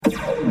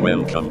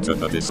Welcome to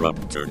the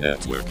Disruptor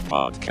Network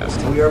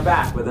podcast. We are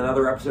back with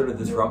another episode of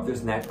the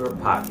Disruptors Network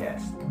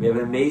podcast. We have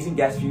an amazing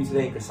guest for you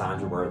today,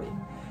 Cassandra Worthy.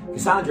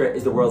 Cassandra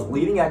is the world's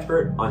leading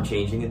expert on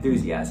changing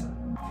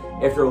enthusiasm.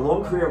 After a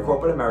long career in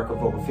corporate America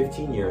for over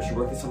 15 years, she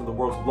worked at some of the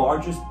world's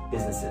largest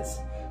businesses,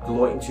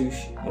 Deloitte &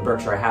 Touche and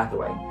Berkshire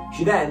Hathaway.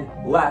 She then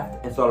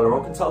left and started her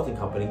own consulting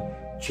company,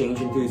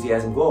 Change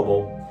Enthusiasm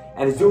Global,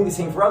 and is doing the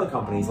same for other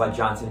companies like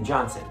Johnson &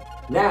 Johnson.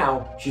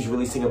 Now, she's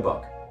releasing a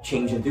book,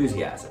 Change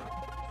Enthusiasm.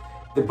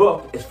 The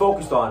book is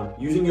focused on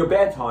using your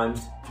bad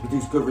times to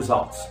produce good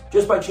results,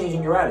 just by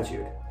changing your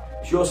attitude.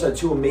 She also had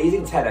 2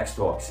 amazing TEDx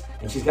talks,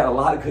 and she's got a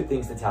lot of good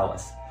things to tell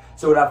us.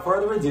 So without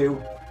further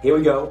ado, here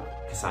we go,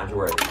 Cassandra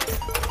Worthy.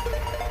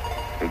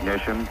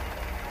 Ignition.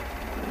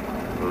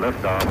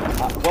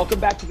 Liftoff. Welcome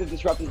back to the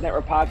Disruptors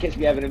Network podcast.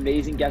 We have an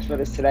amazing guest with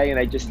us today, and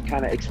I just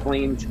kind of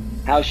explained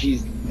how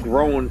she's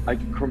grown a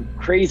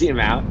crazy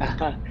amount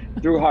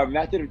through her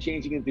method of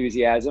changing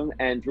enthusiasm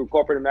and through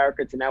corporate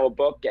America to now a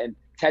book and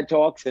TED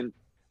Talks. And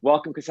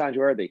welcome,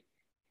 Cassandra Worthy.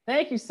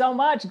 Thank you so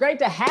much. Great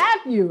to have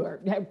you.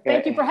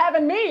 Thank you for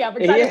having me. I'm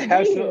excited to be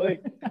absolutely.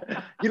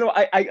 here. You know,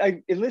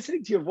 I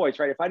listening to your voice,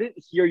 right? If I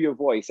didn't hear your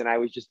voice and I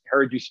was just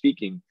heard you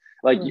speaking,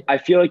 like, I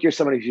feel like you're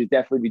somebody who should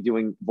definitely be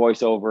doing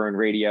voiceover and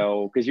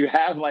radio, because you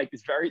have like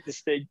this very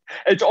distinct,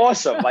 it's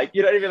awesome. Like,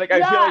 you know what I mean? Like,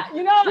 I feel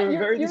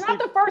like you're not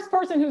the first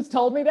person who's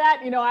told me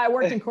that. You know, I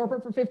worked in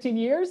corporate for 15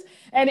 years.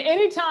 And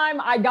anytime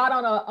I got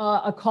on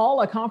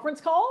a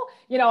conference call,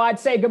 you know, I'd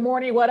say, good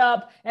morning, what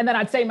up? And then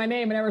I'd say my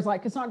name and everyone's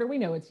like, Cassandra, we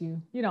know it's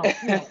you. You know.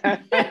 I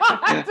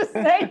have to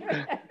say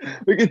that.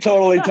 We can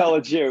totally tell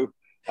it's you.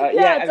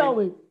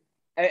 Totally.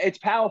 It's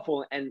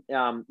powerful. And,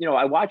 you know,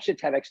 I watched the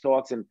TEDx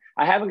Talks and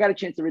I haven't got a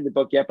chance to read the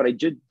book yet, but I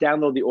did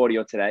download the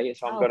audio today.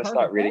 So I'm going to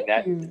start reading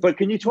that. But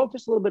can you talk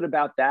just a little bit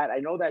about that? I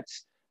know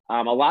that's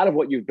a lot of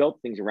what you've built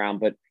things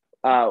around, but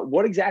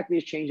what exactly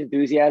is Change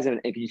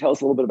Enthusiasm? And can you tell us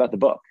a little bit about the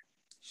book?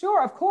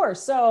 Sure, of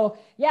course. So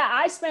yeah,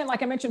 I spent,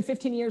 like I mentioned,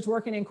 15 years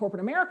working in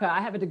corporate America.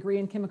 I have a degree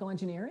in chemical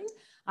engineering.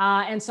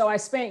 And so I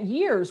spent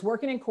years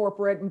working in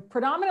corporate,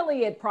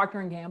 predominantly at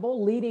Procter &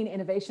 Gamble, leading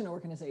innovation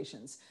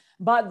organizations.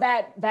 But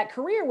that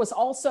career was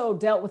also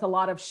dealt with a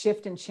lot of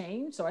shift and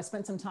change. So I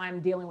spent some time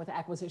dealing with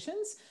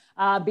acquisitions,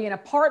 being a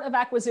part of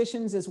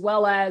acquisitions, as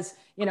well as,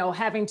 you know,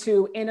 having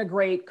to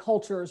integrate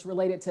cultures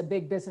related to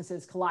big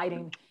businesses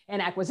colliding in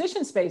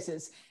acquisition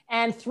spaces.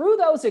 And through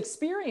those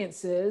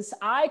experiences,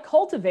 I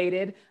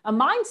cultivated a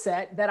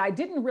mindset that I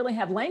didn't really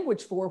have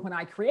language for when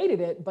I created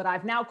it, but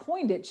I've now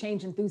coined it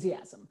Change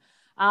Enthusiasm.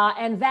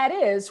 And that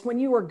is, when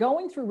you are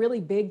going through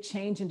really big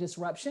change and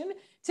disruption,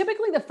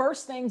 typically the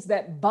first things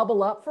that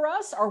bubble up for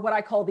us are what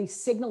I call the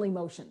signal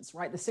emotions,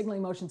 right? The signal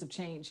emotions of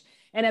change.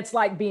 And it's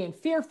like being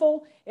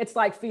fearful. It's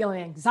like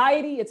feeling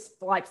anxiety. It's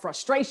like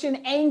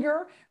frustration,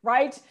 anger,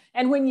 right?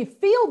 And when you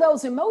feel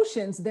those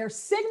emotions, they're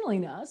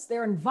signaling us,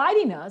 they're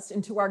inviting us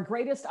into our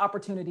greatest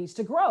opportunities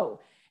to grow.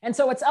 And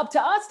so it's up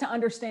to us to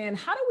understand,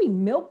 how do we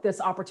milk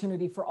this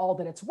opportunity for all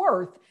that it's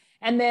worth?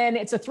 And then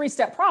it's a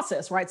 3-step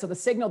process, right? So the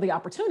signal, the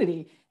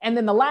opportunity, and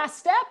then the last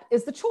step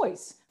is the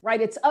choice,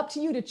 right? It's up to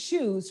you to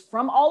choose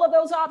from all of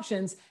those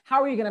options.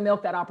 How are you going to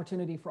milk that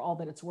opportunity for all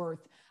that it's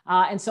worth?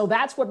 And so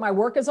that's what my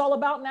work is all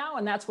about now.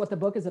 And that's what the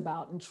book is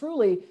about. And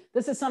truly,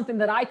 this is something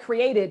that I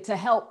created to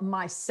help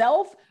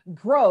myself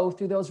grow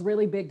through those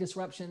really big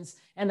disruptions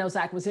and those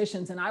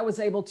acquisitions. And I was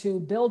able to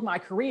build my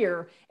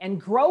career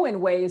and grow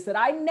in ways that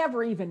I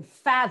never even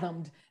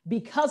fathomed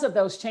because of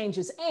those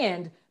changes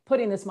and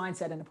putting this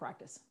mindset into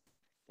practice.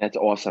 That's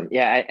awesome.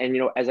 Yeah. And,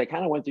 you know, as I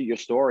kind of went through your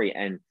story,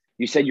 and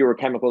you said you were a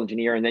chemical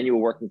engineer and then you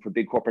were working for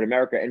big corporate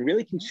America and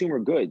really consumer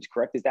goods,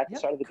 correct? Is that the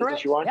side of the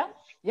business you're on?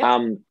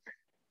 Yeah.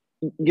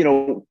 You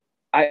know,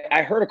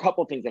 I heard a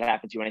couple of things that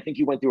happened to you. And I think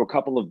you went through a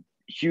couple of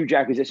huge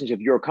acquisitions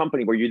of your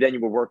company where you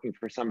were working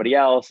for somebody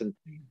else, and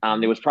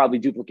there was probably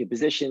duplicate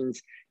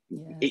positions.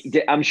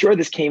 Yes. I'm sure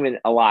this came in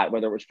a lot,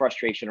 whether it was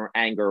frustration or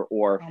anger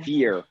or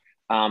fear.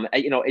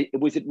 You know,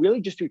 was it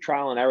really just through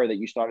trial and error that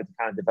you started to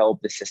kind of develop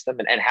the system?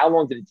 And how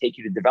long did it take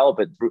you to develop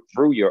it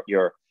through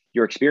your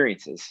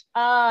experiences?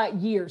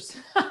 Years.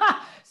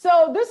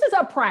 So this is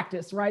a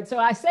practice, right? So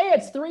I say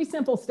it's 3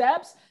 simple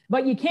steps,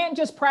 but you can't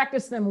just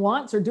practice them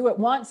once or do it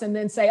once and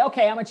then say,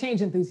 okay, I'm a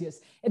change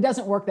enthusiast. It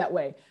doesn't work that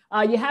way.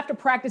 You have to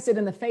practice it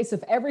in the face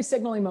of every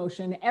signal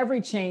emotion, every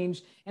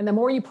change. And the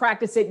more you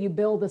practice it, you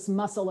build this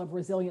muscle of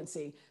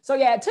resiliency. So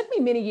yeah, it took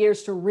me many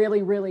years to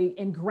really, really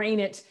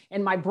ingrain it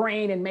in my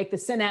brain and make the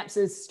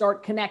synapses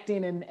start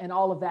connecting and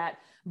all of that.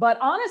 But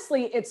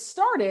honestly, it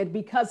started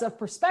because of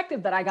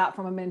perspective that I got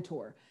from a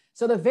mentor.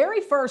 So the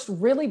very first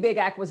really big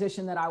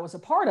acquisition that I was a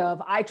part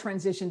of, I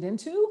transitioned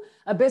into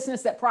a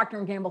business that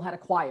Procter & Gamble had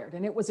acquired.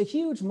 And it was a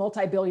huge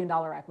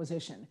multi-billion-dollar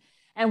acquisition.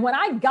 And when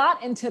I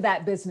got into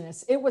that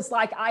business, it was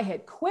like I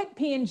had quit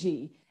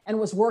P&G and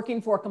was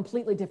working for a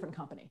completely different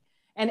company.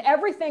 And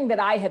everything that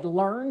I had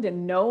learned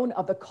and known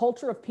of the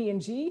culture of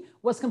P&G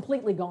was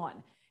completely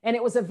gone. And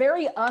it was a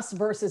very us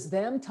versus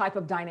them type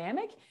of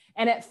dynamic.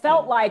 And it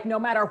felt like no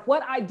matter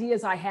what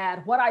ideas I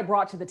had, what I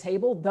brought to the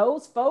table,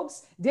 those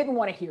folks didn't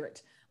want to hear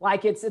it.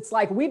 Like it's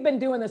like, we've been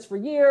doing this for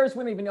years.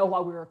 We don't even know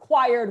why we were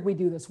acquired. We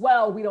do this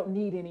well. We don't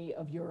need any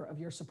of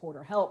your support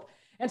or help.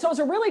 And so it was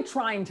a really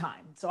trying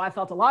time. So I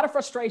felt a lot of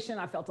frustration.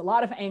 I felt a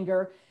lot of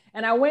anger.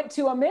 And I went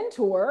to a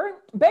mentor,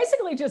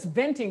 basically just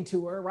venting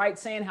to her, right?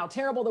 Saying how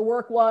terrible the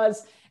work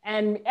was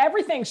and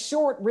everything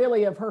short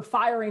really of her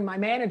firing my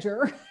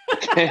manager.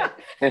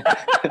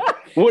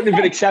 Wouldn't have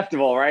been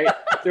acceptable, right?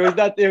 There was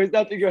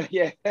nothing good.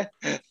 Yeah. I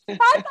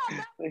thought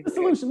that was the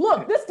solution.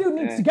 Look, this dude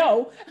needs to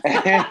go.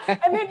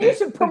 And then you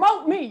should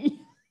promote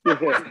me.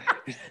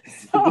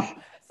 So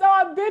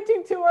I'm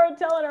venting to her and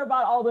telling her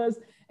about all this.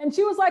 And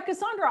she was like,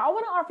 Cassandra, I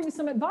want to offer you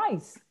some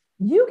advice.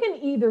 You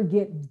can either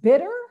get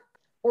bitter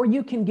or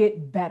you can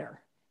get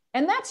better.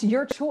 And that's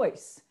your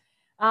choice.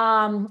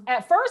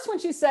 At first, when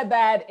she said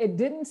that, it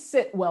didn't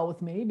sit well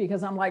with me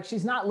because I'm like,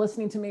 she's not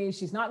listening to me.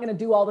 She's not going to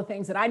do all the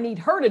things that I need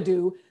her to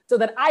do so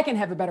that I can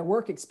have a better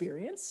work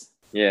experience.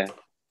 Yeah.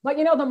 But,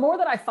 you know, the more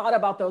that I thought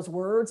about those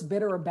words,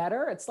 bitter or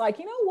better, it's like,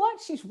 you know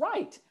what? She's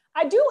right.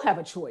 I do have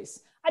a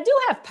choice. I do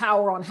have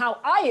power on how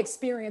I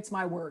experience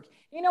my work.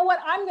 You know what?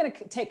 I'm going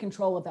to take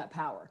control of that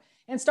power.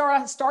 And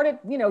started,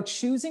 you know,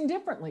 choosing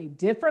differently,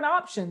 different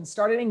options,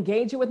 started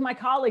engaging with my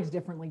colleagues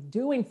differently,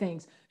 doing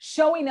things,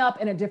 showing up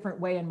in a different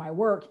way in my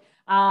work.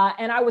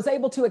 And I was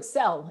able to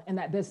excel in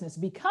that business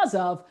because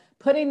of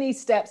putting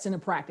these steps into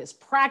practice,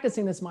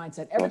 practicing this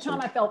mindset. Every time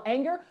I felt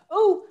anger,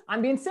 ooh,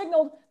 I'm being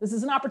signaled. This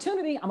is an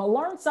opportunity. I'm going to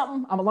learn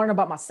something. I'm going to learn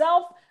about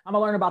myself. I'm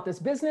going to learn about this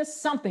business,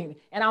 something.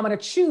 And I'm going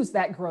to choose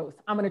that growth.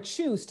 I'm going to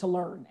choose to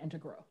learn and to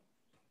grow.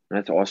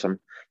 That's awesome.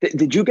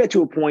 Did you get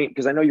to a point,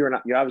 because I know you're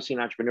obviously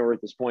an entrepreneur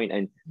at this point,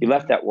 and you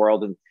left that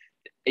world, and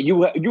you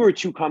were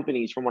two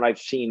companies from what I've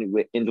seen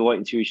in Deloitte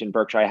and Touche and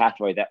Berkshire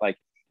Hathaway that like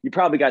you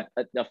probably got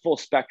a full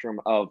spectrum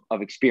of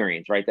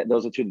experience, right? That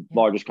those are two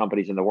largest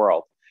companies in the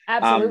world.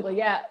 Absolutely,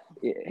 yeah.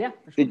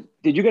 For sure.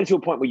 Did you get to a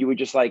point where you were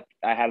just like,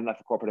 I had enough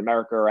of corporate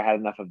America, or I had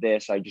enough of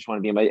this, I just want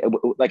to be in my,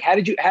 like, how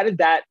did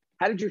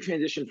you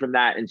transition from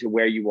that into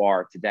where you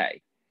are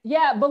today?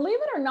 Yeah, believe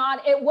it or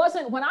not, it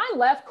wasn't, when I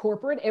left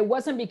corporate, it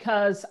wasn't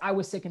because I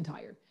was sick and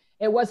tired.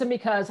 It wasn't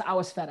because I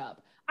was fed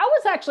up. I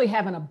was actually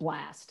having a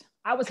blast.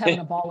 I was having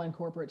a ball in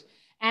corporate.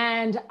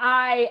 And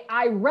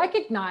I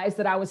recognized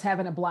that I was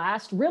having a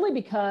blast really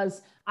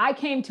because I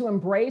came to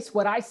embrace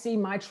what I see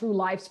my true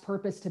life's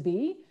purpose to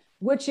be,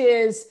 which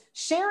is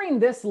sharing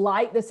this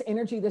light, this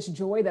energy, this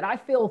joy that I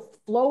feel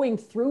flowing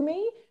through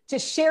me, to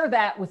share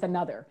that with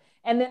another.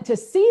 And then to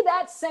see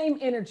that same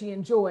energy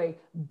and joy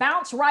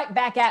bounce right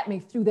back at me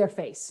through their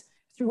face,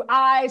 through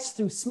eyes,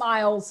 through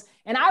smiles.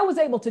 And I was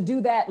able to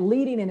do that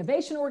leading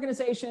innovation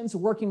organizations,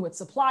 working with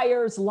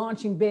suppliers,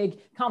 launching big,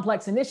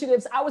 complex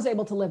initiatives. I was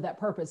able to live that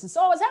purpose. And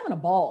so I was having a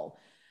ball.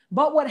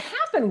 But what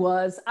happened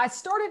was I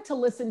started to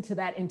listen to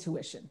that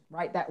intuition,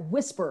 right? That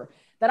whisper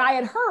that I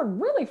had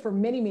heard really for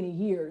many, many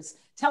years,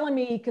 telling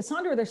me,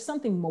 Cassandra, there's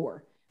something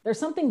more. There's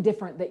something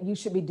different that you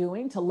should be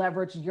doing to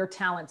leverage your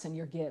talents and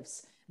your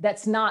gifts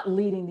that's not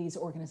leading these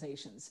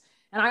organizations.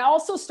 And I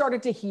also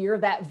started to hear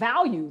that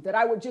value that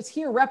I would just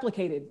hear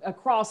replicated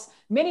across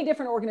many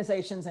different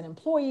organizations and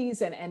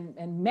employees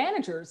and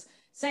managers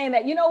saying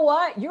that, you know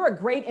what, you're a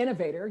great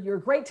innovator, you're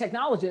a great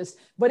technologist,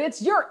 but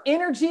it's your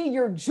energy,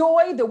 your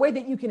joy, the way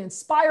that you can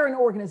inspire an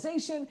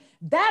organization,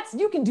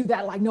 you can do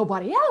that like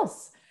nobody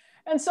else.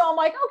 And so I'm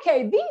like,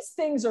 okay, these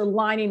things are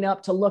lining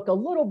up to look a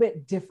little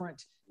bit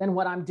different than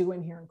what I'm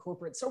doing here in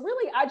corporate. So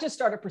really, I just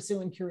started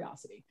pursuing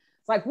curiosity.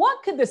 It's like,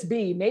 what could this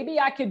be? Maybe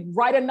I could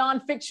write a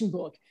nonfiction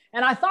book.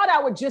 And I thought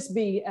I would just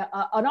be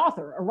an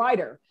author, a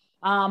writer.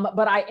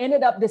 But I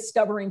ended up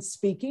discovering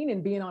speaking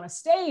and being on a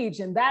stage.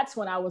 And that's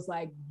when I was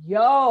like,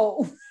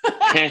 yo,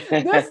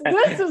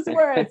 this is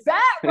where it's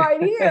at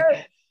right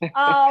here.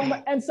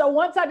 And so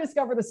once I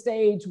discovered the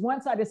stage,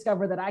 once I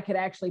discovered that I could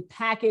actually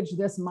package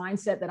this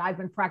mindset that I've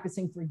been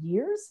practicing for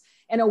years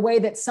in a way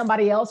that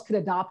somebody else could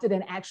adopt it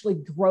and actually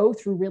grow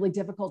through really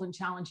difficult and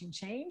challenging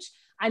change,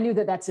 I knew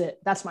that that's it.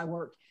 That's my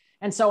work.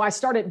 And so I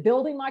started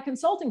building my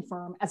consulting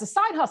firm as a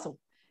side hustle.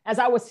 As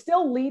I was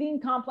still leading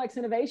complex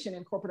innovation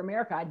in corporate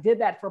America, I did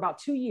that for about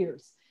 2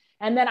 years.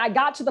 And then I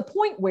got to the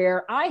point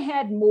where I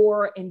had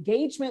more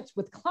engagements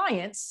with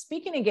clients,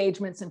 speaking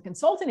engagements and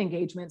consulting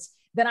engagements,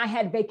 than I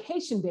had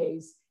vacation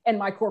days in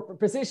my corporate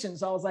position.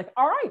 So I was like,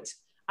 all right,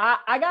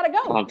 I got to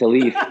go. Time to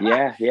leave.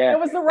 Yeah, yeah. It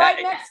was the right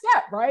next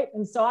step, right?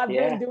 And so I've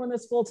been doing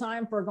this full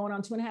time for going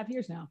on 2.5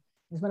 years now.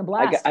 It's been a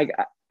blast.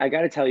 I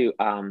got to tell you,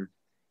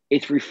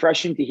 it's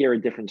refreshing to hear a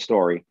different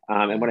story.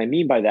 And what I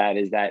mean by that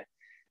is that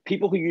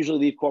people who usually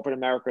leave corporate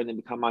America and then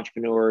become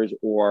entrepreneurs,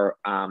 or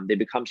they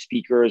become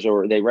speakers,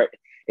 or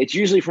it's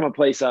usually from a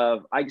place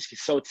of, I just get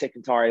so sick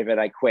and tired of it,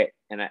 I quit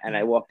and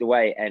I walked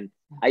away. And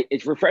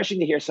it's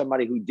refreshing to hear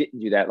somebody who didn't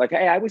do that. Like,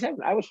 hey, I was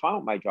fine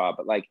with my job,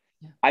 but like,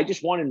 I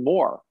just wanted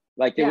more.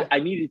 Like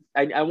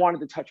I wanted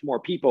to touch more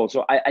people.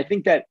 So I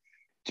think that,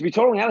 to be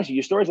totally honest with you,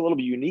 your story is a little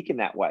bit unique in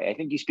that way. I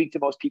think you speak to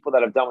most people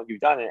that have done what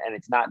you've done, and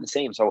it's not the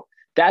same. So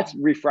that's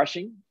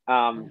refreshing,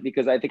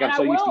 because I think I'm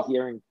so used to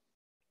hearing.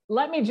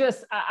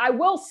 I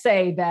will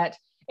say that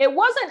it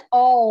wasn't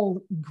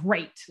all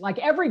great. Like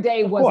every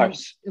day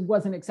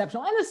wasn't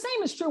exceptional. And the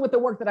same is true with the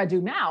work that I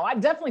do now. I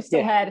definitely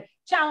still had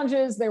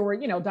challenges. There were,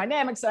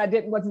 dynamics that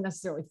I wasn't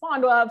necessarily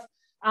fond of.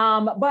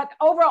 But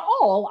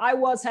overall, I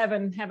was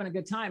having a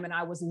good time, and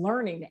I was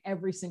learning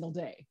every single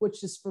day,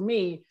 which is for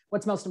me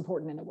what's most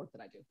important in the work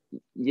that I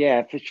do.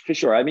 Yeah, for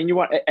sure. I mean,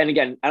 and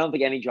again, I don't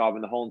think any job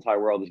in the whole entire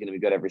world is going to be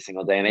good every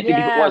single day. And I think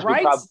if it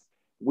was,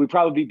 we'd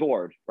probably be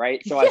bored,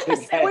 right? So I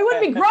think we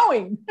wouldn't be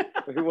growing.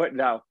 We wouldn't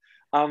know.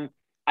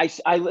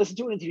 I listened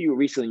to an interview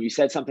recently, and you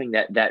said something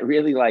that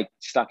really like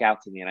stuck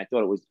out to me, and I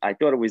thought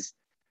it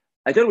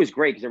was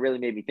great because it really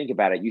made me think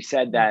about it. You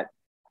said that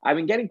I've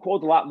been getting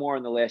called a lot more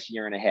in the last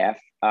year and a half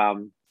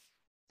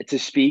to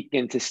speak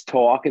and to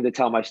talk and to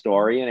tell my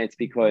story, and it's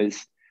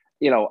because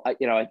I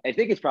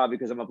think it's probably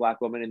because I'm a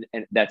Black woman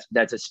and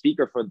that's a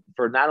speaker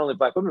for not only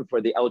Black women,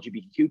 for the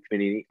LGBTQ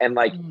community, and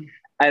like.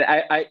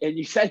 And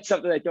you said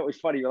something I thought was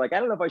funny. You're like, I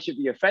don't know if I should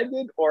be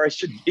offended or I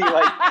should be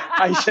like,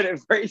 I should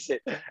embrace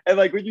it. And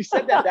like when you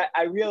said that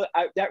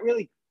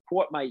really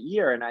caught my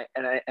ear.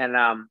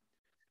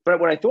 But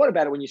when I thought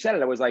about it, when you said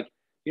it, I was like,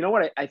 you know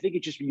what? I think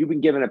it's just you've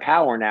been given a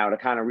power now to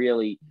kind of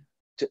really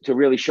to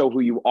really show who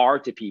you are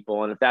to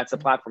people. And if that's a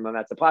platform, then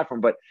that's a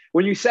platform. But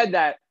when you said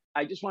that,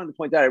 I just wanted to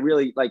point out, it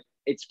really like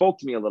it spoke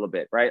to me a little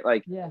bit, right?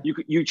 Like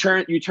you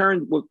turned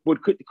what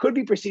could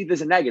be perceived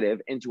as a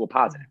negative into a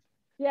positive.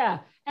 Yeah.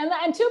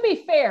 And to be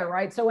fair,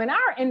 right? So in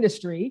our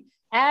industry,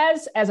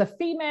 as a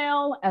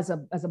female, as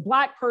a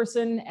Black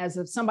person, as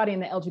somebody in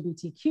the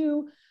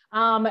LGBTQ,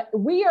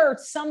 we are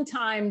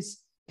sometimes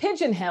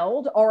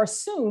pigeonholed or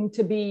assumed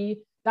to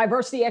be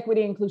diversity,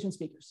 equity, inclusion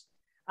speakers.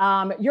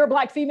 You're a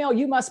Black female,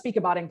 you must speak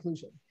about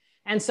inclusion.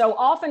 And so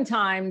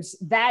oftentimes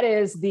that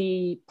is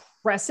the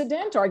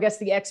precedent, or I guess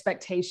the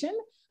expectation.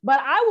 But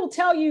I will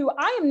tell you,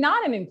 I am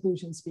not an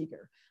inclusion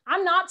speaker.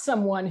 I'm not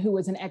someone who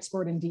is an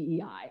expert in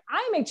DEI.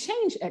 I am a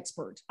change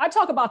expert. I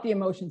talk about the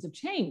emotions of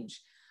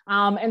change.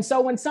 And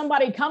so when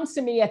somebody comes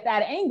to me at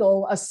that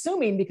angle,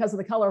 assuming because of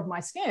the color of my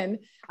skin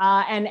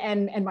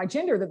and my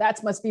gender,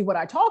 that must be what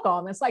I talk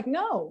on, it's like,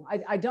 no,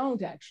 I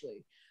don't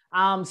actually.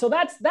 So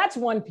that's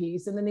one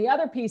piece. And then the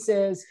other piece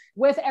is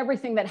with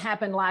everything that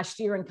happened last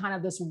year and kind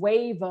of this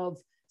wave of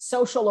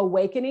social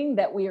awakening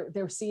that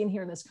they're seeing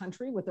here in this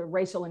country with the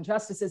racial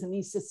injustices and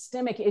these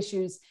systemic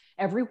issues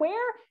everywhere,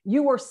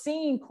 you are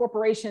seeing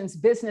corporations,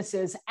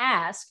 businesses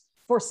ask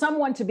for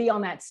someone to be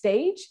on that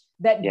stage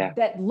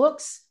that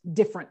looks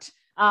different,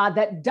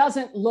 that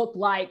doesn't look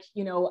like,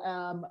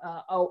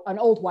 an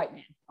old white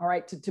man. All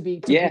right. To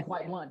be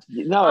quite blunt.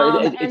 No,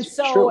 and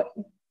so true.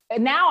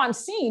 And now I'm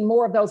seeing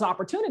more of those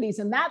opportunities.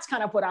 And that's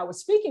kind of what I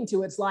was speaking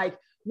to. It's like,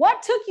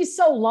 what took you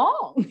so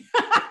long?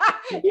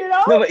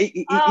 No, but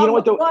you know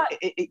what though?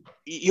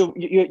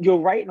 You're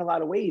right in a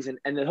lot of ways.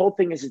 And the whole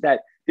thing is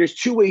that there's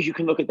two ways you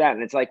can look at that.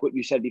 And it's like what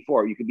you said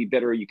before, you could be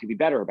bitter, or you could be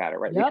better about it,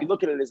 right? Yep. You can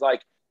look at it as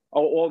like,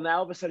 oh, well, now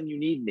all of a sudden you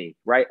need me,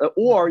 right?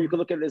 Or you can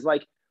look at it as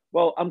like,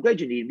 well, I'm glad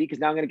you need me because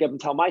now I'm going to give and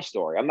tell my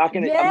story. I'm not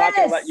going to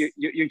let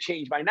you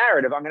change my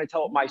narrative. I'm going to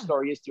tell what my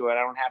story is to it.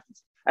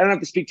 I don't have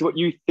to speak to what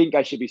you think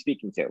I should be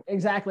speaking to.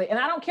 Exactly. And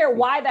I don't care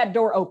why that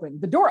door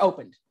opened. The door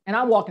opened and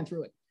I'm walking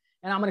through it.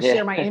 And I'm going to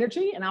share my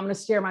energy and I'm going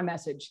to share my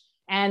message.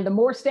 And the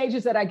more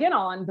stages that I get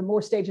on, the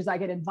more stages I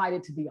get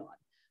invited to be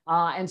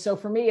on. And so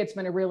for me, it's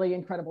been a really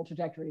incredible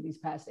trajectory these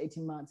past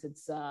 18 months.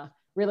 It's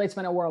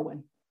been a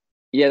whirlwind.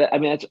 Yeah, I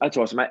mean, that's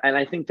awesome. And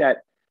I think that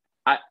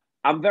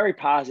I'm very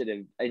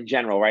positive in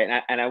general,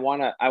 right? And I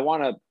want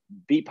to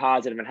be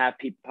positive and have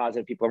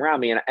positive people around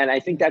me. And I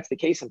think that's the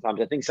case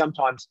sometimes. I think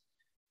sometimes,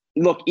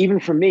 look, even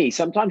for me,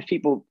 sometimes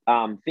people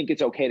think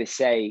it's okay to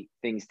say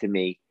things to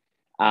me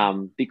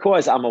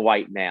because I'm a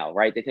white male,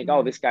 right? They think,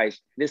 oh, this guy's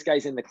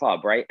in the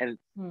club, right? And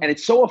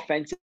it's so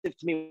offensive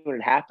to me when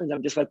it happens.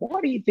 I'm just like, why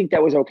do you think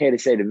that was okay to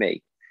say to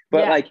me?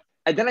 But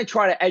and then I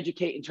try to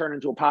educate and turn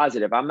into a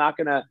positive. I'm not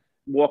gonna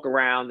walk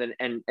around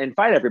and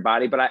fight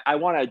everybody, but I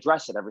want to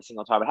address it every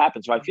single time it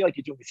happens. So I feel like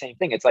you're doing the same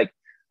thing. It's like,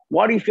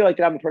 why do you feel like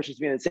that I'm the person to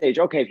be on the stage?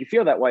 Okay, if you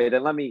feel that way,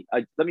 then let me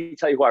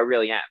tell you who I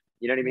really am.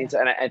 You know what I mean? So,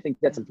 and I think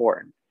that's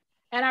important.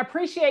 And I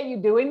appreciate you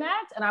doing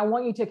that. And I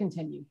want you to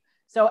continue.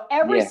 So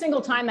every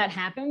single time that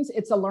happens,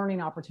 it's a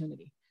learning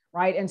opportunity,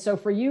 right? And so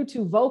for you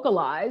to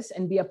vocalize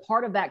and be a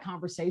part of that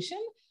conversation,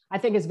 I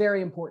think is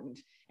very important.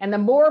 And the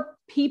more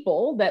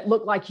people that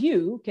look like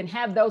you can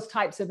have those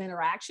types of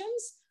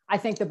interactions, I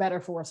think the better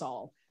for us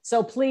all.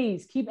 So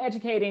please keep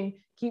educating,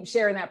 keep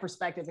sharing that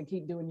perspective, and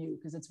keep doing you,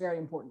 because it's very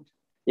important.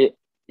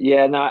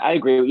 Yeah, no, I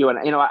agree with you.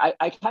 And,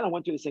 I kind of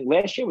went through this thing.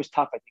 Last year was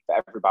tough, I think, for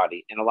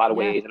everybody in a lot of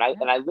ways. And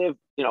I live,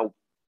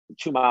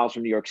 2 miles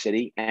from New York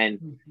City.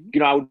 And,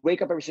 I would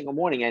wake up every single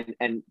morning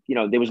and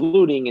there was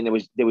looting and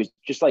there was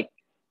just like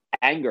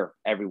anger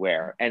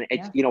everywhere. And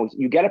it's,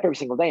 you get up every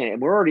single day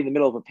and we're already in the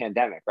middle of a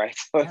pandemic, right?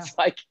 So it's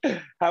like,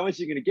 how much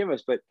are you going to give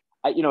us? But,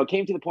 it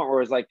came to the point where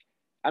it was like,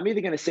 I'm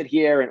either going to sit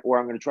here or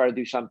I'm going to try to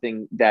do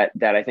something that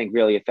I think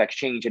really affects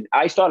change. And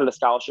I started a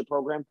scholarship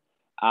program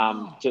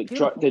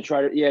to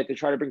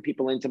try to bring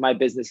people into my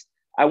business.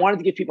 I wanted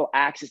to give people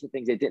access to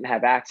things they didn't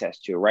have access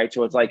to, right?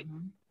 So it's like,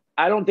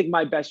 I don't think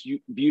my best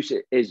use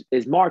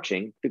is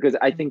marching, because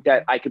I think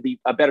that I could be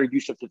a better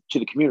use of to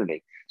the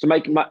community. So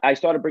I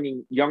started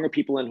bringing younger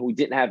people in who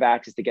didn't have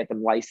access to get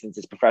them licensed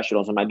as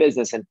professionals in my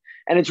business, and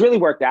it's really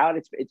worked out.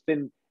 It's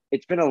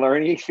been a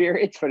learning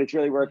experience, but it's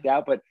really worked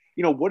out. But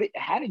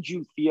how did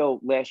you feel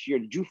last year?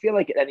 Did you feel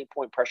like at any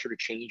point pressure to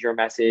change your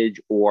message,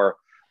 or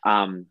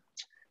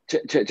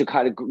to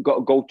kind of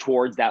go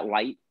towards that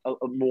light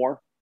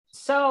more?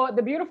 So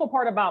the beautiful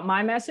part about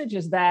my message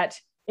is that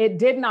it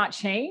did not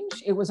change.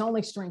 It was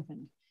only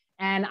strengthened.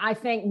 And I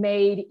think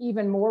made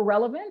even more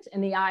relevant in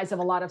the eyes of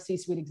a lot of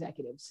C-suite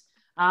executives.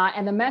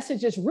 And the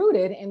message is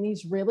rooted in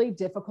these really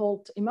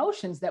difficult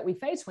emotions that we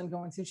face when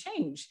going through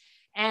change.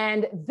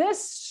 And this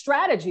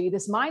strategy,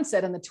 this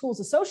mindset, and the tools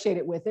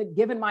associated with it,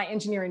 given my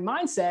engineering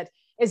mindset,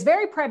 is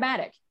very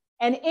pragmatic.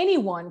 And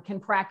anyone can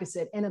practice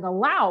it. And it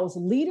allows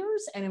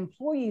leaders and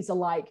employees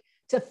alike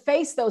to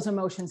face those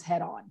emotions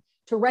head on,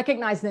 to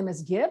recognize them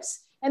as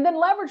gifts, and then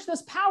leverage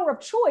this power of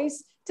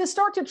choice to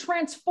start to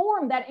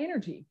transform that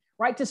energy,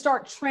 right? To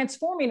start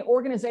transforming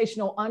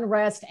organizational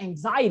unrest,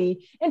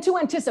 anxiety into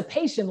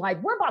anticipation,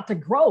 like we're about to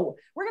grow.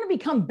 We're going to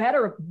become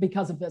better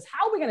because of this.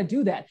 How are we going to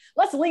do that?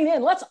 Let's lean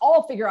in. Let's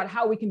all figure out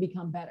how we can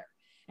become better.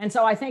 And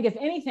so I think if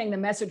anything, the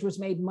message was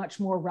made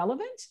much more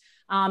relevant.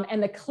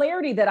 And the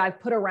clarity that I've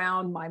put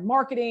around my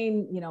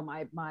marketing,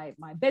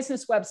 my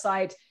business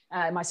website,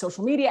 my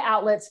social media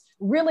outlets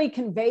really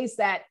conveys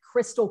that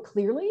crystal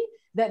clearly,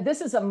 that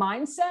this is a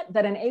mindset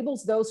that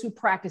enables those who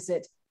practice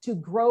it to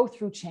grow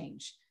through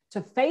change, to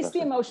face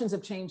the emotions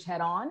of change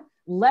head on,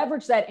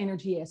 leverage that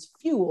energy as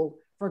fuel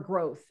for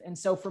growth. And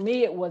so for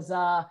me, it was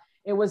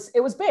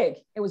big.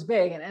 It was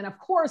big. And of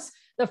course,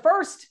 the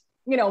first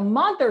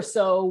month or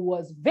so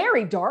was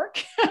very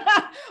dark,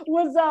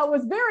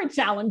 was very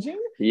challenging.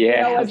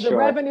 Yeah, as the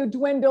revenue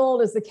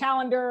dwindled, as the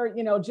calendar,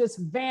 just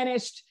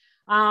vanished.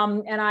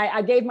 And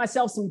I gave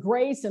myself some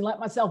grace and let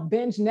myself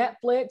binge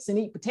Netflix and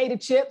eat potato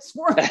chips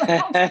for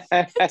around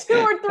 2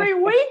 or 3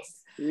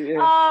 weeks.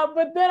 Yeah.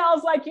 But then I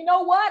was like, you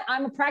know what?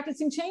 I'm a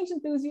practicing change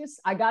enthusiast.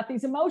 I got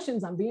these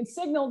emotions. I'm being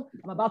signaled.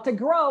 I'm about to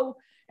grow.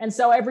 And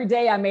so every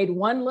day I made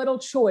one little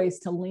choice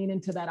to lean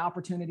into that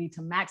opportunity,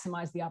 to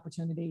maximize the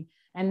opportunity.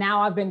 And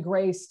now I've been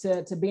graced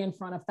to be in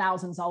front of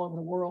thousands all over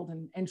the world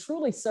and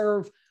truly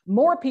serve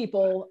more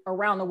people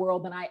around the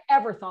world than I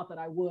ever thought that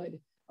I would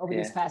over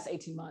these past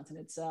 18 months. And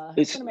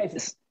it's been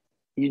amazing.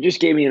 You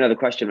just gave me another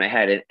question in my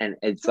head. And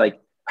it's like,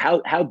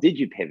 how did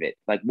you pivot?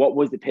 Like, what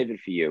was the pivot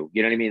for you?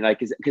 You know what I mean? Like,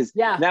 because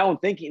now I'm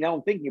thinking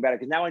about it,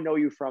 because now I know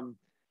you from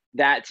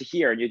that to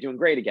here, and you're doing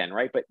great again,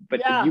 right? But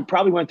you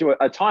probably went through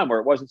a time where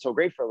it wasn't so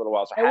great for a little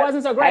while. So it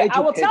wasn't so great. I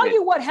will tell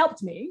you what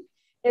helped me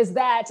is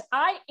that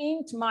I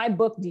inked my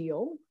book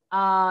deal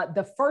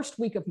the first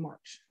week of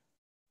March.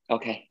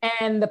 Okay.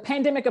 And the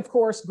pandemic, of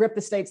course, gripped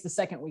the States the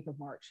second week of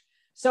March.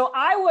 So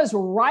I was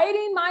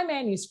writing my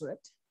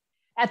manuscript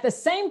at the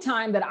same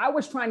time that I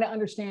was trying to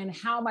understand,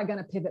 how am I going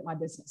to pivot my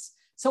business?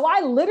 So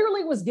I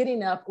literally was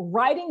getting up,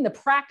 writing the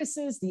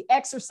practices, the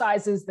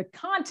exercises, the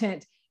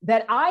content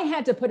that I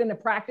had to put into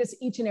practice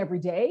each and every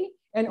day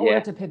in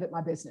order to pivot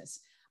my business.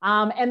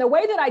 And the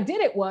way that I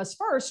did it was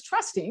first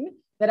trusting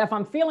that if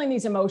I'm feeling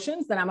these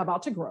emotions, that I'm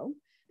about to grow,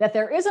 that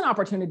there is an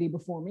opportunity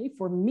before me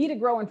for me to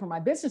grow and for my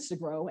business to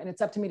grow. And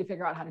it's up to me to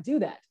figure out how to do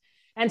that.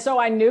 And so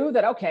I knew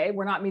that, okay,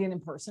 we're not meeting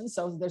in person,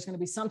 so there's going to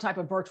be some type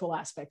of virtual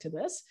aspect to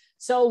this.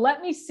 So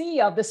let me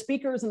see of the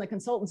speakers and the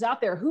consultants out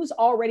there, who's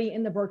already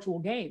in the virtual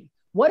game.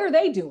 What are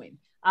they doing?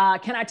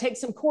 Can I take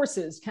some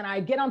courses? Can I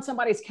get on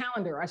somebody's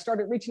calendar? I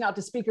started reaching out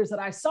to speakers that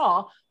I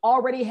saw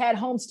already had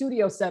home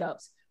studio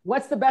setups.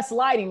 What's the best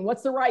lighting?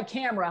 What's the right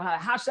camera?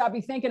 How should I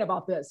be thinking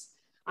about this?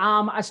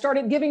 I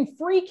started giving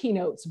free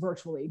keynotes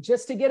virtually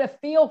just to get a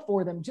feel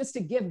for them, just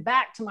to give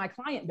back to my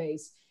client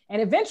base.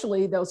 And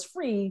eventually those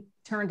free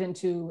turned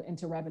into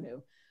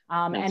revenue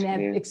and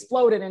then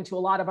exploded into a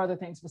lot of other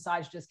things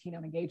besides just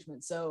keynote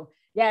engagement. So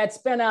yeah, it's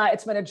been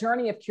a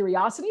journey of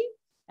curiosity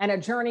and a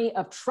journey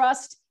of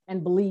trust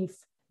and belief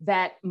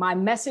that my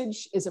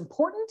message is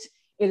important,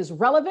 it is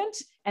relevant,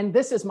 and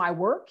this is my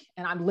work,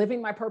 and I'm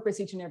living my purpose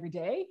each and every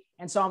day.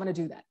 And so I'm going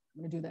to do that.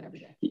 I'm going to do that every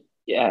day.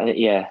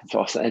 Yeah, it's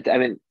awesome. I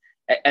mean,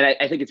 and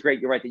I think it's great.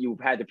 You're right that you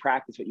had to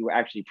practice what you were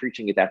actually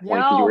preaching at that point,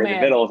 because you were in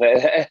the middle of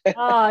it.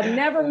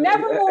 Never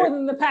more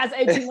than the past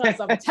 18 months.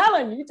 I'm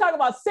telling you, you talk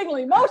about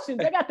signaling emotions.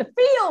 I got the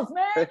feels,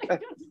 man. I got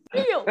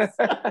the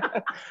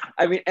feels.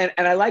 I mean,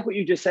 and I like what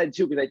you just said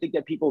too, because I think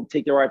that people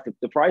take their eye off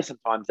the prize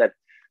sometimes, that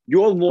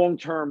your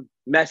long-term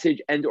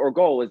message and or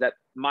goal is that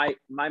my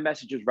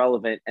message is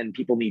relevant and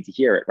people need to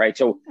hear it, right?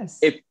 So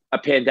if a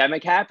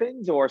pandemic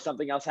happens or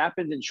something else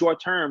happens in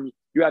short term,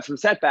 you have some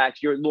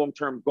setbacks, your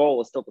long-term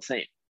goal is still the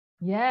same.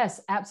 Yes,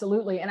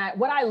 absolutely. And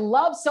what I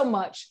love so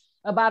much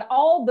about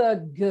all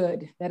the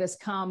good that has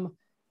come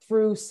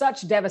through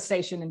such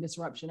devastation and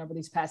disruption over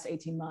these past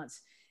 18 months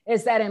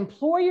is that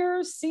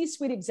employers,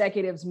 C-suite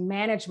executives,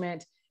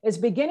 management is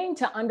beginning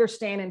to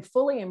understand and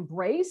fully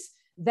embrace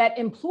that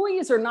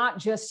employees are not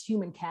just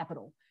human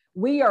capital.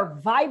 We are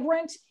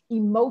vibrant,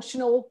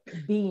 emotional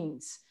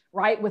beings,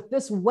 right? With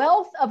this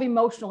wealth of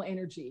emotional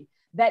energy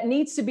that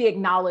needs to be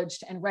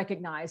acknowledged and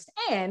recognized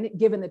and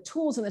given the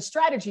tools and the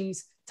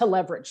strategies to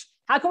leverage.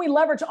 How can we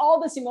leverage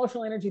all this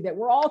emotional energy that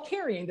we're all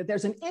carrying, that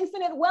there's an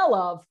infinite well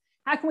of?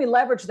 How can we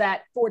leverage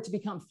that for it to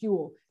become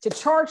fuel, to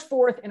charge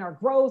forth in our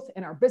growth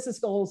and our business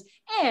goals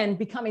and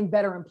becoming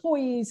better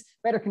employees,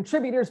 better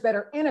contributors,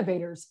 better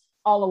innovators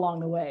all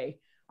along the way?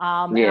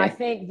 And I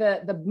think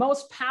the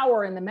most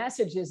power in the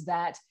message is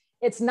that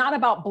it's not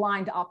about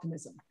blind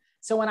optimism.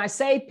 So when I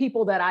say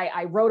people that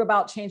I wrote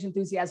about change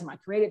enthusiasm, I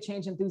created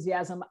change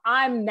enthusiasm,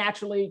 I'm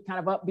naturally kind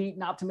of upbeat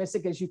and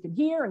optimistic, as you can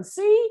hear and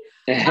see.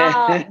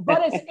 But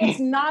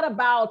it's not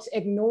about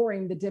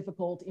ignoring the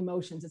difficult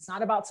emotions. It's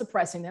not about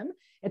suppressing them.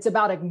 It's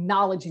about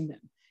acknowledging them.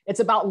 It's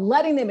about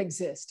letting them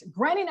exist,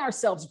 granting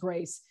ourselves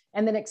grace,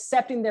 and then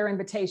accepting their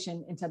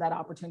invitation into that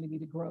opportunity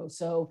to grow.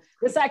 So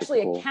this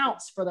actually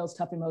accounts for those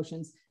tough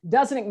emotions,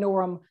 doesn't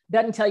ignore them,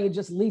 doesn't tell you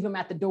just leave them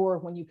at the door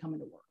when you come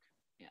into work.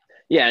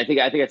 Yeah, I think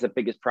that's the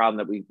biggest problem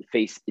that we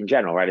face in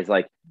general, right? It's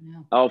like,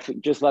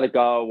 just let it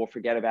go, we'll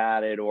forget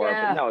about it, or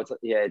no,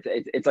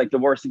 it's like the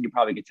worst thing you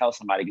probably could tell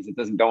somebody because it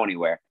doesn't go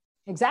anywhere.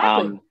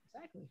 Exactly.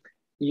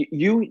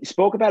 You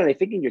spoke about it, I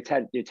think, in your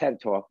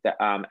TED talk that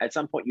at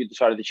some point you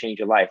decided to change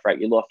your life,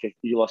 right? You lost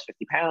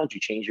 50 pounds,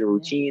 you changed your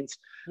routines.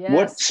 Yes.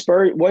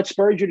 What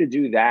spurred you to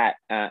do that,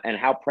 and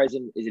how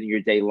present is it in your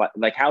day?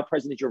 Like, how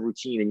present is your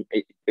routine and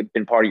it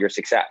been part of your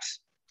success?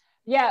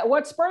 Yeah,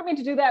 what spurred me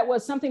to do that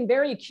was something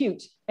very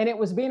acute, and it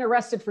was being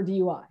arrested for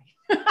DUI.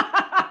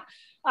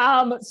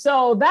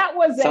 So that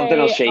was something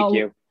will shake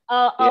you.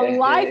 A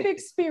life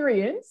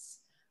experience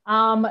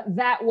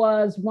that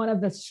was one of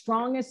the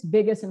strongest,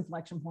 biggest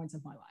inflection points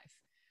of my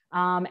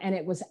life. And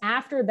it was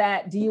after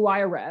that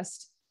DUI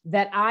arrest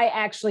that I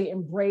actually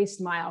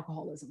embraced my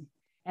alcoholism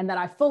and that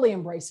I fully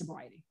embraced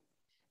sobriety.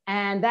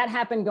 And that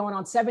happened going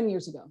on 7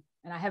 years ago,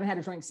 and I haven't had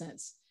a drink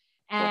since.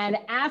 And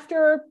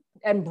after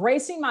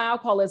embracing my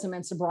alcoholism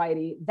and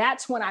sobriety,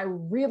 that's when I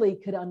really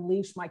could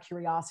unleash my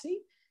curiosity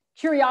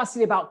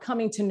about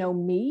coming to know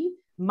me,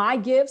 my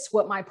gifts,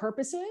 what my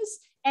purpose is,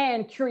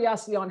 and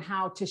curiosity on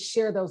how to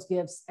share those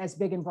gifts as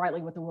big and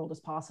brightly with the world as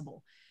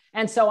possible.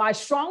 And so I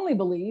strongly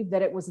believe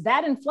that it was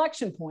that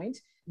inflection point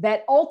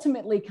that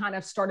ultimately kind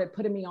of started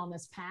putting me on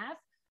this path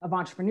of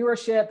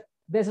entrepreneurship,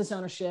 business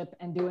ownership,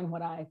 and doing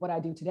what I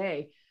do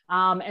today.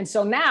 And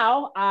so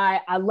now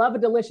I love a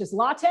delicious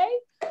latte.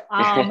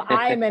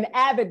 I am an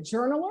avid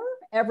journaler.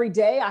 Every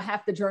day I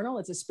have to journal.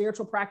 It's a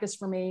spiritual practice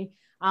for me.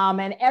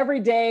 And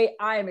every day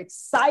I am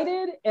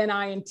excited and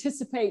I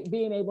anticipate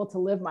being able to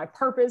live my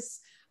purpose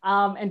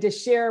and to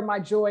share my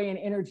joy and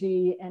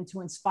energy and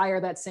to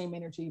inspire that same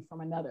energy from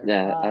another.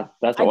 Yeah,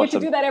 that's awesome. I get to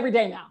do that every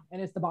day now,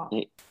 and it's the bomb.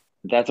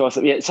 That's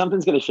awesome. Yeah,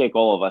 something's going to shake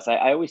all of us.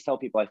 I always tell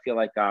people, I feel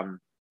like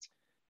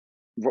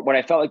when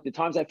I felt like the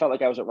times I felt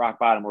like I was at rock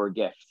bottom were a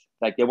gift.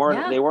 Like they weren't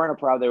a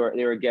problem,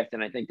 they were a gift.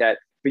 And I think that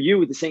for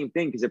you, the same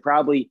thing, because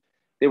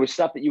there was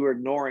stuff that you were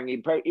ignoring.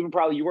 Even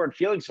probably you weren't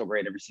feeling so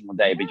great every single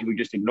day, but you were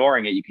just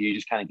ignoring it. You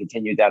just kind of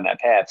continued down that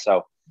path.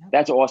 So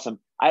that's awesome.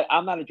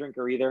 I'm not a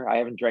drinker either. I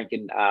haven't drank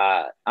in,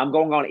 I'm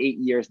going on 8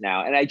 years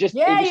now. And I just,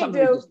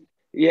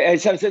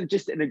 so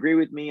just didn't agree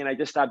with me and I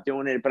just stopped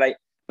doing it. But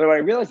what I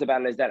realized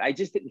about it is that I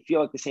just didn't feel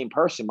like the same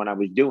person when I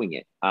was doing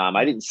it.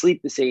 I didn't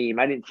sleep the same.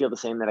 I didn't feel the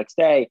same the next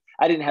day.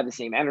 I didn't have the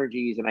same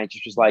energies. And I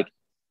just was like,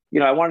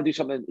 I want to do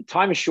something.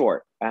 Time is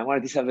short. I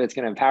want to do something that's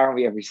going to empower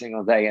me every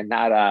single day and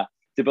not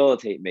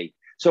debilitate me.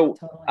 So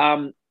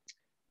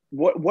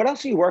what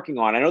else are you working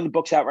on? I know the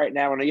book's out right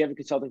now. I know you have a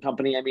consulting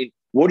company. I mean,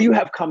 what do you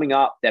have coming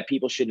up that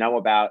people should know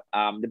about?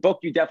 The book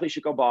you definitely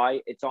should go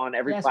buy. It's on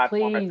every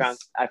platform. Please.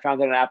 I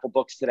found it on Apple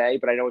Books today,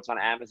 but I know it's on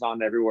Amazon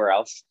and everywhere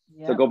else.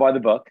 Yep. So go buy the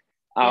book.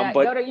 But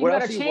you go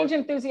to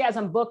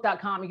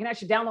changeenthusiasmbook.com. You can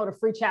actually download a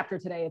free chapter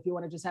today if you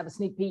want to just have a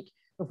sneak peek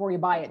before you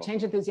buy it.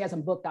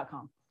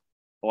 Changeenthusiasmbook.com.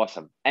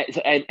 Awesome.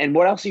 And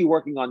what else are you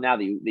working on now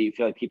that you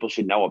feel like people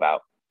should know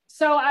about?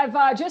 So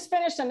I've just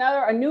finished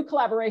a new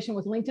collaboration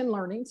with LinkedIn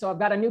Learning. So I've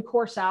got a new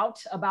course out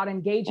about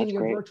engaging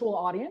your virtual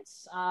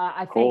audience.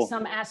 I think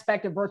some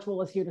aspect of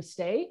virtual is here to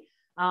stay.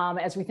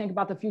 As we think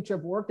about the future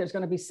of work, there's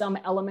going to be some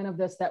element of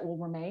this that will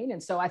remain.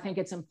 And so I think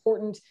it's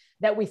important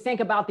that we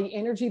think about the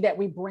energy that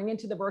we bring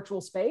into the virtual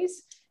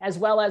space, as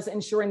well as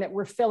ensuring that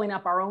we're filling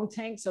up our own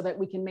tank so that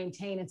we can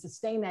maintain and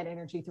sustain that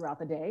energy throughout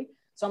the day.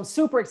 So I'm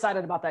super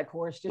excited about that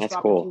course. Just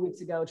dropped a few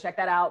weeks ago. Check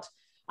that out.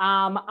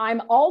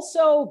 I'm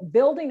also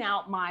building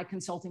out my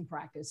consulting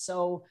practice.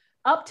 So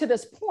up to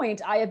this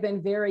point, I have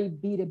been very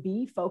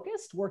B2B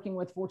focused, working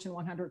with Fortune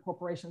 100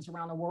 corporations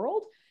around the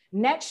world.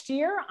 Next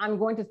year, I'm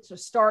going to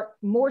start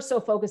more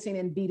so focusing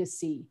in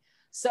B2C.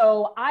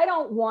 So I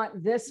don't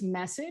want this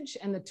message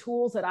and the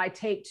tools that I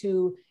take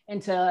into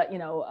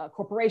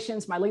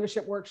corporations, my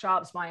leadership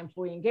workshops, my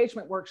employee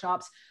engagement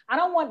workshops. I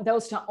don't want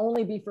those to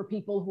only be for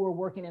people who are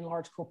working in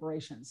large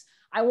corporations.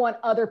 I want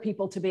other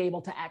people to be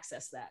able to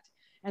access that.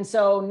 And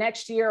so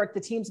next year, the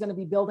team's going to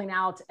be building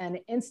out an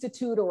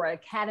institute or an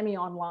academy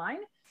online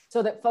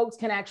so that folks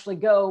can actually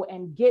go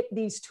and get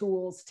these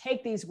tools,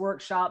 take these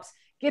workshops,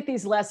 get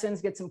these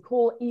lessons, get some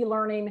cool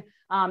e-learning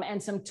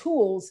and some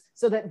tools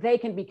so that they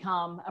can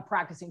become a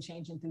practicing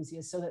change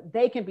enthusiast, so that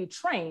they can be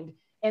trained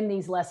in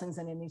these lessons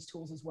and in these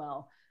tools as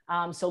well.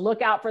 So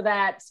look out for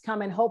that. It's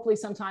coming hopefully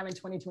sometime in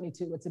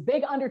 2022. It's a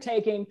big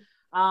undertaking,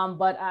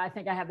 but I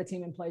think I have the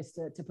team in place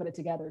to put it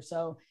together.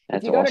 So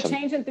if you go to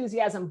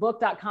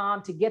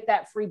changeenthusiasmbook.com to get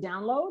that free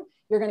download,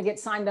 you're going to get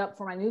signed up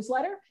for my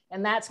newsletter,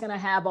 and that's going to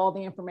have all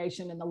the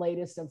information and the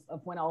latest of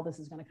when all this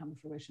is going to come to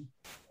fruition.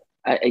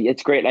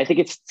 It's great. I think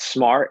it's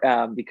smart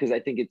because I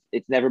think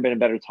it's never been a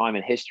better time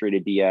in history to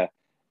be a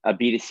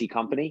B2C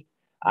company.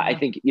 Yeah. I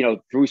think,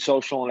 through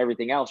social and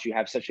everything else, you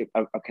have such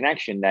a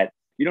connection that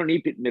you don't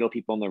need middle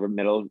people in the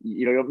middle.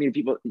 You don't need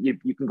people. You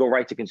can go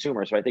right to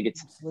consumer. So I think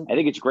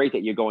it's great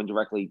that you're going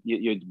directly.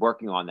 You're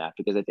working on that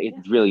because I think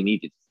it's really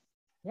needed.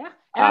 Yeah,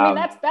 and I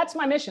mean that's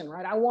my mission,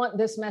 right? I want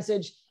this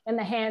message in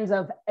the hands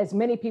of as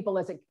many people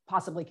as it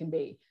possibly can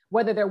be,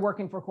 whether they're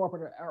working for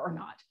corporate or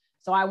not.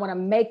 So I want to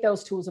make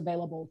those tools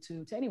available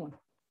to anyone.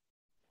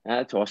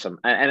 That's awesome.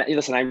 And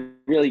listen, I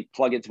really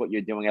plug into what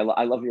you're doing.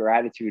 I love your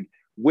attitude.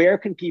 Where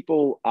can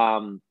people?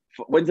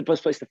 When's the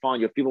best place to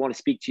find you? If people want to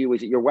speak to you,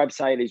 is it your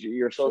website? Is it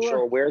your social?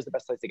 Sure. Where's the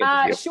best place to get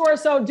to you? Sure.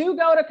 So do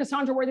go to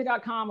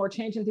CassandraWorthy.com or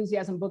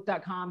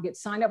changeenthusiasmbook.com. Get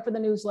signed up for the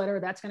newsletter.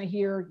 That's going to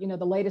hear,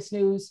 the latest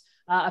news,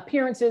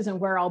 appearances, and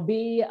where I'll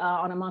be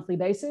on a monthly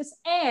basis.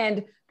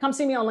 And come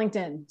see me on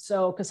LinkedIn.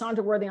 So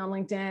Cassandra Worthy on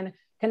LinkedIn.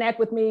 Connect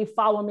with me,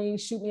 follow me,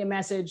 shoot me a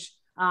message.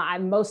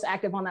 I'm most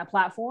active on that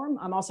platform.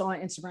 I'm also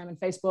on Instagram and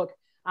Facebook.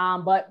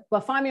 But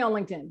find me on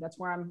LinkedIn. That's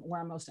where I'm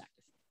most active.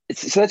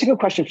 So that's a good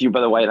question for you,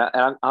 by the way.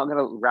 And I'm going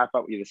to wrap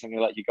up with this. I'm going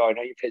to let you go. I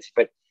know you're busy,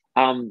 but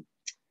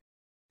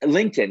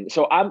LinkedIn.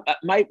 So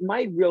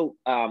my real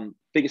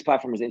biggest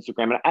platform is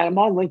Instagram, and I'm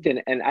on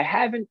LinkedIn, and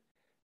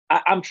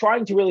I'm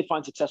trying to really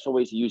find successful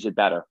ways to use it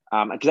better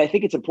because I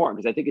think it's important.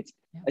 Because I think it's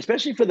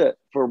especially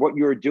for what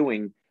you're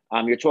doing.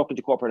 You're talking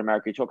to corporate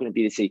America. You're talking to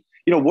B2C.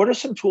 What are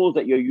some tools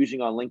that you're using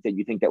on LinkedIn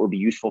you think that would be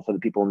useful for the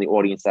people in the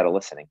audience that are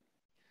listening?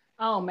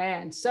 Oh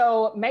man!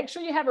 So make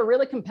sure you have a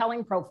really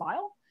compelling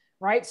profile.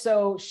 Right.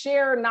 So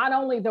share not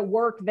only the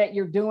work that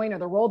you're doing or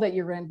the role that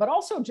you're in, but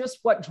also just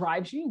what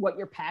drives you, what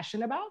you're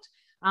passionate about,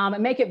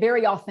 and make it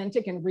very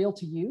authentic and real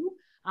to you.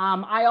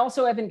 I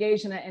also have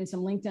engaged in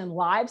some LinkedIn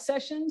live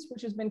sessions,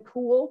 which has been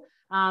cool.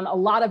 A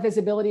lot of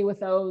visibility with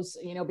those,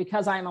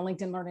 because I am a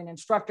LinkedIn learning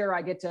instructor,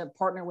 I get to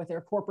partner with their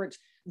corporate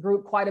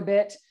group quite a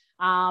bit.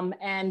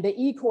 And the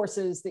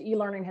e-courses, the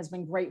e-learning has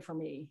been great for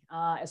me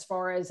as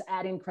far as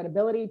adding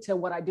credibility to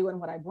what I do and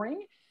what I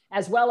bring,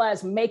 as well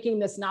as making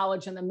this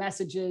knowledge and the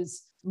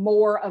messages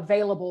more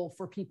available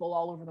for people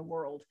all over the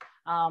world.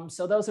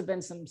 So those have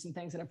been some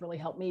things that have really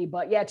helped me.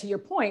 But yeah, to your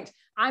point,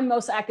 I'm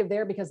most active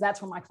there because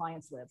that's where my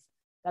clients live.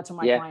 That's where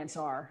my clients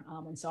are.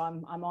 And so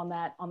I'm on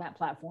that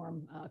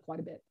platform quite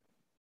a bit.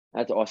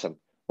 That's awesome.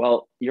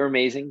 Well, you're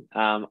amazing.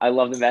 I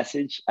love the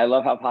message. I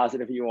love how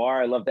positive you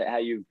are. I love how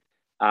you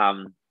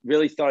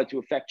really started to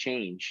affect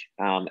change.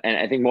 And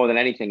I think more than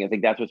anything, I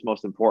think that's what's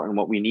most important,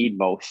 what we need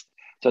most.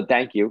 So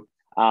thank you.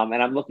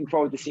 And I'm looking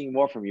forward to seeing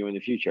more from you in the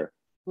future.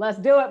 Let's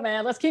do it,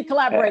 man. Let's keep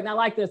collaborating. I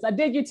like this. I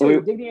dig you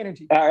too. Dig the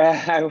energy.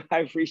 I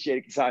appreciate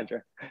it,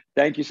 Cassandra.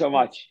 Thank you so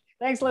much.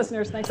 Thanks,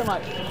 listeners. Thanks so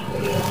much.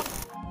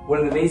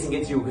 What an amazing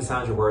interview with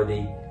Cassandra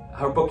Worthy.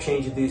 Her book,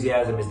 Change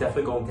Enthusiasm, is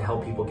definitely going to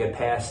help people get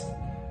past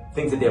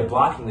things that they're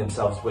blocking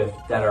themselves with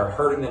that are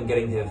hurting them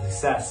getting to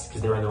success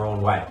because they're in their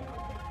own way.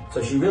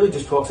 So she really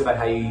just talks about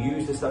how you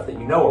use the stuff that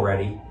you know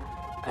already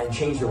and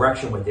change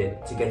direction with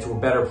it to get to a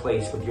better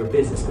place with your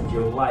business, with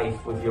your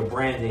life, with your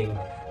branding,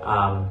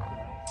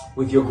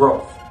 with your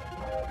growth.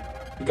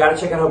 You got to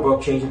check out her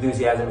book, Change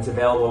Enthusiasm. It's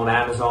available on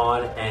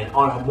Amazon and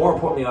more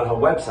importantly on her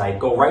website.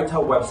 Go right to her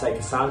website,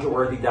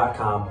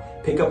 CassandraWorthy.com,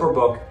 pick up her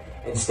book,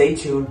 and stay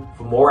tuned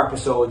for more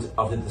episodes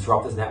of the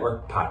Disruptors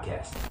Network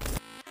podcast.